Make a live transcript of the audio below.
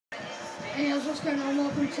Hey, what's going on?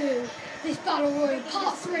 Welcome to this Battle Royal,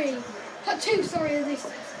 part 2, sorry, of this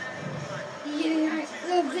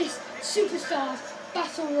Superstars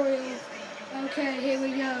Battle Royal. Okay, here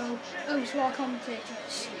we go. To our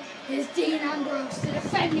commentators. Here's Dean Ambrose, the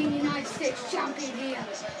defending United States champion here,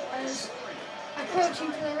 as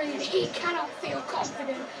approaching to the ring. He cannot feel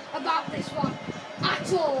confident about this one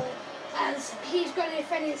at all, as he's going to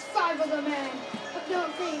defend his 5 other men. But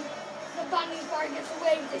don't think the bad news bar gets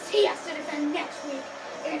away with this. He has to defend next week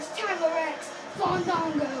against Tyler X,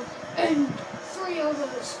 Fandango, and 3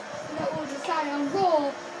 others that will decide on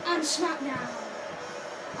Raw and SmackDown.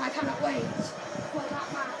 I cannot wait for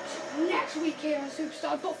that match next week here on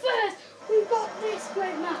Superstars. But first, we've got this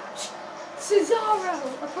great match.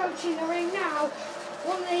 Cesaro approaching the ring now,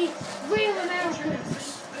 one of the real Americans.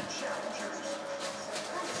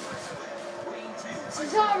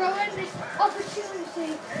 Cesaro earned this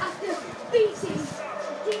opportunity after beating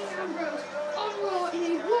Dean Ambrose on Raw in a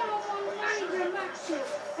one-on-one manager matchup.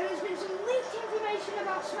 There has been some leaked information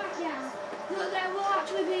about SmackDown that there will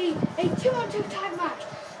actually be a 2-on-2 tag match.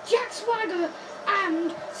 Jack Swagger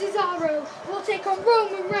and Cesaro will take on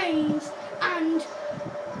Roman Reigns and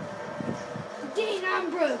Dean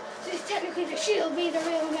Ambrose. This is technically the Shield v the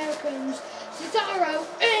Real Americans. Cesaro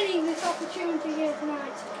earning this opportunity here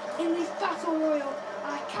tonight in this Battle Royal.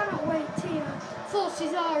 I cannot wait here for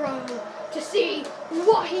Cesaro to see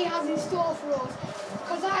what he has in store for us,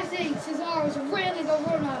 because I think Cesaro is really the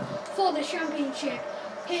runner for the championship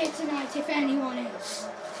here tonight, if anyone is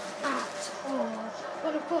at all.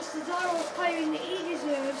 But of course, Cesaro is claiming that he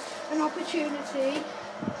deserves an opportunity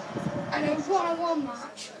and a one-on-one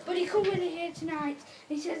match, but he could win it here tonight.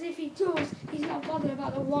 He says if he does, he's not bothered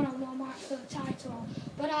about the one-on-one match for the title.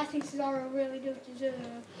 But I think Cesaro really does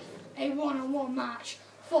deserve a one-on-one match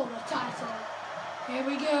for the title. Here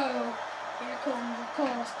we go. Here comes, of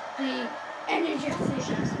course, the energetic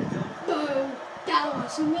Bo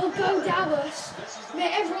Dallas. And will Bo Dallas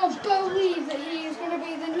make everyone believe that he is going to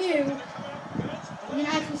be the new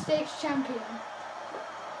United States champion?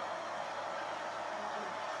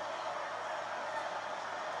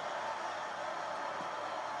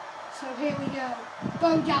 So here we go.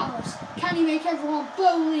 Bo Dallas. Can he make everyone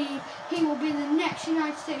believe he will be the next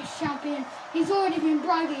United States champion? He's already been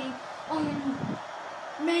bragging on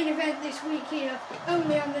main event this week here,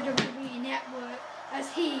 only on the WWE Network,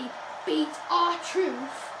 as he beat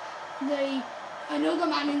R-Truth, another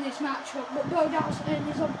man in this matchup. But Bo Dallas earned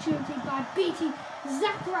this opportunity by beating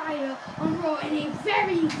Zack Ryder on Raw in a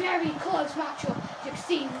very, very close matchup. You can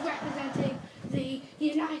see representing the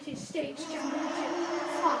United States Championship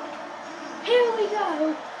flag. Here we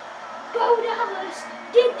go. Bo Dallas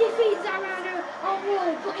did defeat Zack Ryder on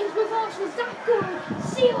Raw, but his performance was that good.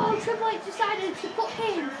 COO Triple H decided to put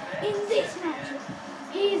him in this matchup.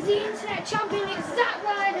 He is the internet champion, it's Zack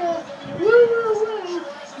Ryder. Woo woo woo.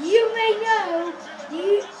 You may know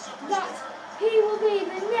that he will be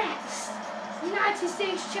the next United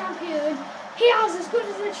States champion. He has as good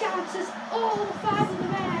as a chance as all the 5 of the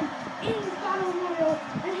men in this Battle Royal,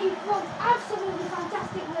 and he performed absolutely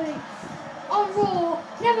fantastically on Raw.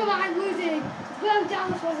 Never mind losing. Bo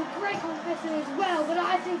Dallas was a great competitor as well, but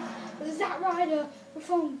I think Zack Ryder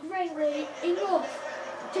performed greatly enough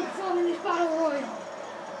to perform in this Battle Royal.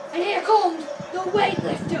 And here comes the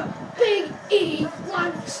weightlifter, Big E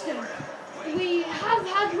Langston. We have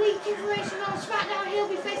had leaked information on SmackDown. He'll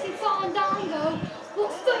be facing Fandango,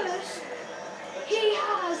 but first he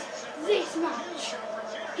has this match.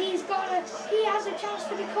 He has a chance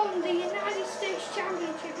to become the United States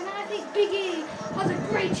Championship, and I think Big E has a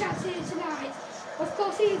great chance here tonight. Of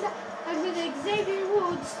course, he's with Xavier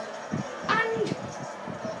Woods and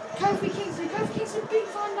Kofi Kingston. Kofi Kingston beat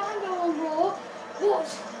Fandango on Raw, but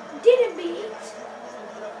he didn't beat.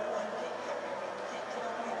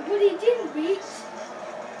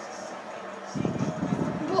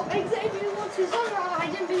 But Xavier Woods is alright. I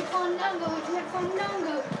didn't beat Fandango, which meant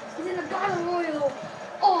Fandango is in a Battle Royal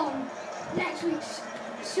on next week's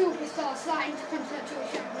Superstar starting to Intercontinental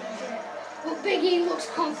Championship. But Big E looks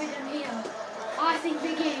confident here. I think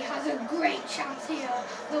Big E has a great chance here.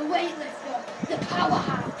 The weightlifter, the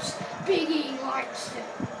powerhouse, Big E Langston.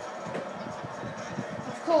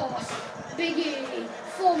 Of course, Big E,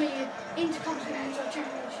 former Intercontinental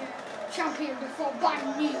Championship champion before bad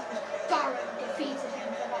news Baron defeated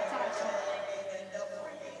him for that title.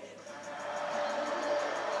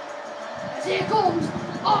 As here comes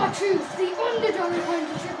R-Truth, the underdog according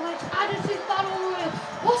to Triple H, added to his Battle Royal.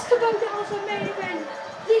 What's the Bo Dallas main event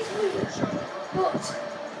this week? But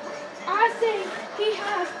I think he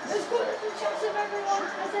has as good a chance of everyone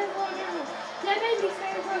as everyone else. Let may be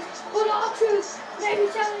favourites, but R-Truth may be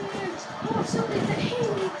telling you more something that he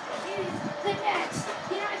is the next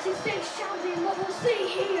United States champion. But we'll see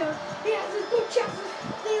here. He has a good chance of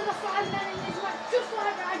the other 5 men in this match, just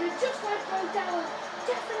like Ryder, just like Bo Dallas.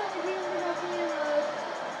 Definitely the underdog here,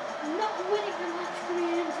 not winning the match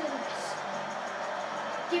coming into this.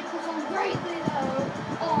 Did perform greatly though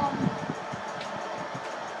on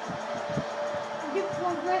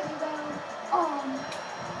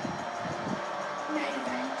main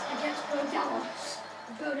event against Bo Dallas.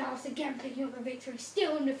 Bo Dallas again picking up the victory,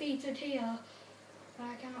 still undefeated here. But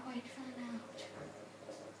I cannot wait to find out.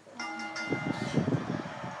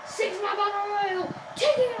 6-man battle royal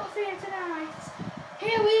kicking off here tonight.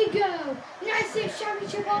 Here we go. United States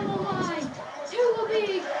Championship on the line. Who will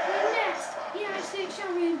be the next United States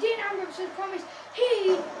champion? Dean Ambrose has promised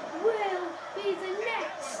he will be the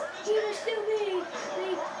next. He will still be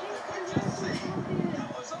the Intercontinental champion.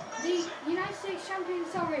 The United States champion,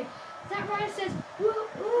 sorry. That Ryan says, ooh,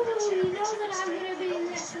 you know that I'm going to be the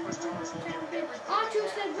next Intercontinental champion. Archer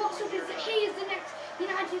said what's up is that he is the next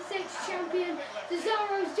United States champion.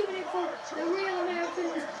 Cesaro's doing it for the real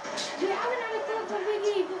Americans. We haven't had a club for Big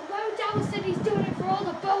E, but Bo Dallas said he's doing it for all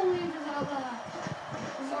the bowl leaders out there.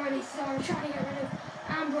 There's already Cesaro trying to get rid of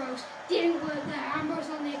Ambrose. Didn't work there. Ambrose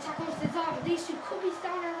on the attack on Cesaro. These two could be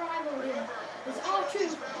starting a rival here. As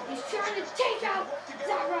R-Truth is trying to take out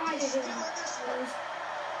that Ryder here.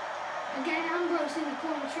 Again, Ambrose in the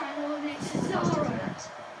corner trying to eliminate Cesaro.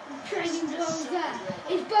 Trading blows there.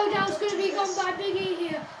 Is Bo Dallas going to be gone by Big E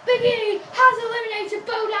here? Big E has eliminated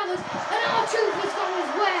Bo Dallas, and R-Truth has gone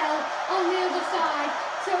as well on the other side.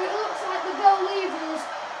 So it looks like the Bo Leavers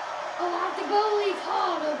will have to Bo leave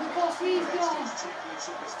harder because he's gone.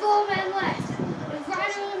 4 men left. With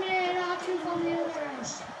Ryder eliminated, R-Truth on the other end.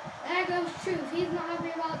 There goes Truth. He's not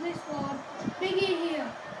happy about this one. Big E here.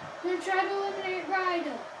 Going to try to eliminate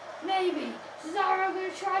Ryder. Maybe. Cesaro going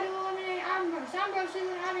to try to eliminate Ambrose. Ambrose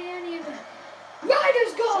isn't having any of it.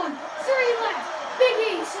 Ryder's gone. 3 left. Big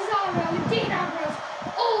E, Cesaro, and Dean Ambrose.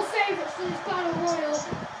 All favourites for this battle royal.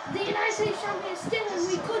 The United States champion is still in.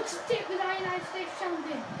 We could stick with our United States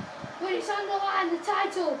champion. But it's on the line, the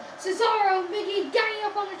title. Cesaro and Big E ganging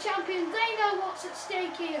up on the champion. They know what's at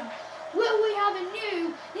stake here. Will we have a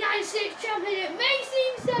new United States champion? It may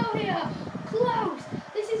seem so here. Close.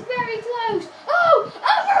 This is very close. Oh!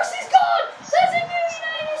 Ambrose is gone! There's a new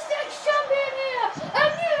United States champion here! A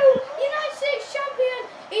new United States champion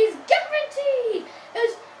is guaranteed!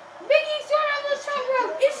 As Big E's thrown out the top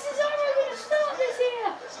rope. Is Cesaro going to start this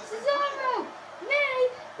here? Cesaro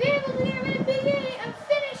may be able to get rid of Big E and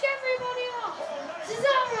finish everybody off.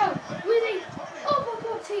 Cesaro with a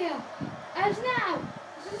uppercut here. As now,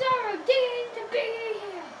 Cesaro digging into Big E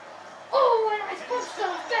here. Oh, a nice punch to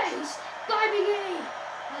the face by Big E.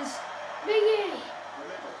 As Big E.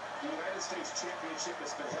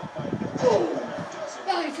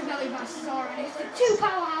 Belly to belly by Cesaro, and it's the 2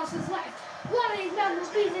 powerhouses left. One of these men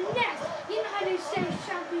will be the next United States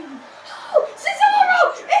champion. Oh,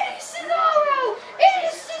 Cesaro! It is Cesaro! It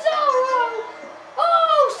is Cesaro!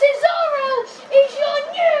 Oh, Cesaro is your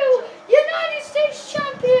new United States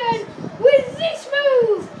champion with this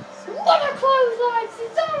move. What a clothesline!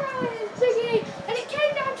 Cesaro and his Big E, and it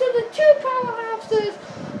came down to the 2 powerhouses,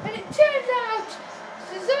 and it turns out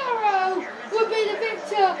Cesaro will be the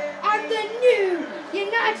victor and the new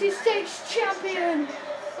United States champion.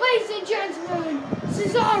 Ladies and gentlemen,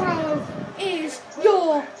 Cesaro is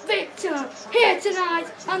your victor here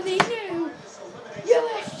tonight and the new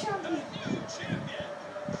US champion.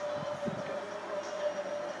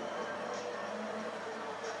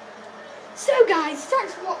 So guys,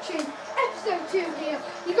 thanks for watching episode 2 here.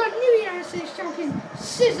 You got new United States champion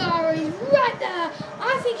Cesaro. He's right there.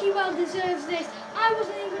 I think he well deserves this. I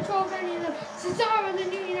wasn't in control of any of them. Cesaro, the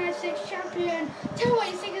new United States champion. Tell me what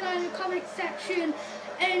you think of that in the comment section.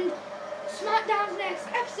 And SmackDown's next,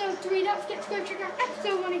 episode 3. Don't forget to go check out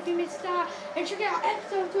episode 1 if you missed that. And check out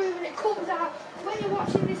episode 3 when it comes out. When you're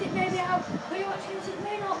watching this, it may be out. When you're watching this, it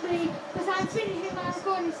may not be. Because I'm finishing my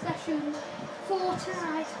recording sessions for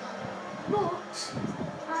tonight. But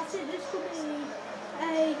I think this could be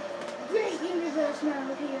a great universe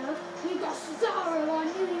mode here. We've got Cesaro, our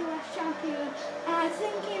new US champion. And I'm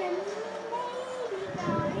thinking maybe,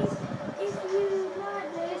 guys, if you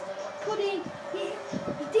like this, putting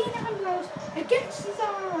Dean Ambrose against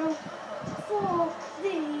Cesaro for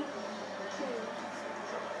the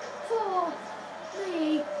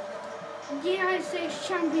United States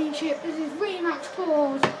Championship. This is rematch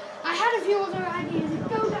clause. I had a few other ideas. If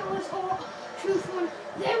Bo Dallas or Truth one,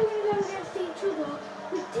 they were going to go against each other.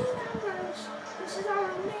 With Dean Ambrose and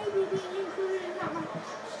Cesaro maybe being included in that match.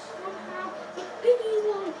 somehow, if Biggie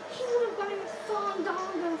won, he would have got a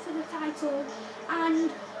Fandango for the title,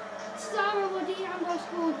 and Cesaro or Dean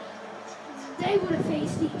Ambrose, they would have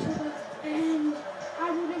faced each other, and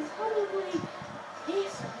I would have probably,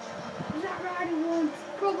 if Zack Ryder won,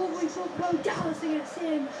 probably put Bo Dallas against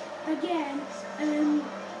him again.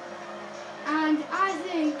 And I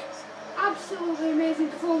think absolutely amazing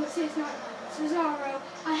performance this night, Cesaro.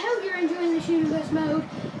 I hope you're enjoying this universe mode.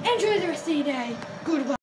 Enjoy the rest of your day. Goodbye.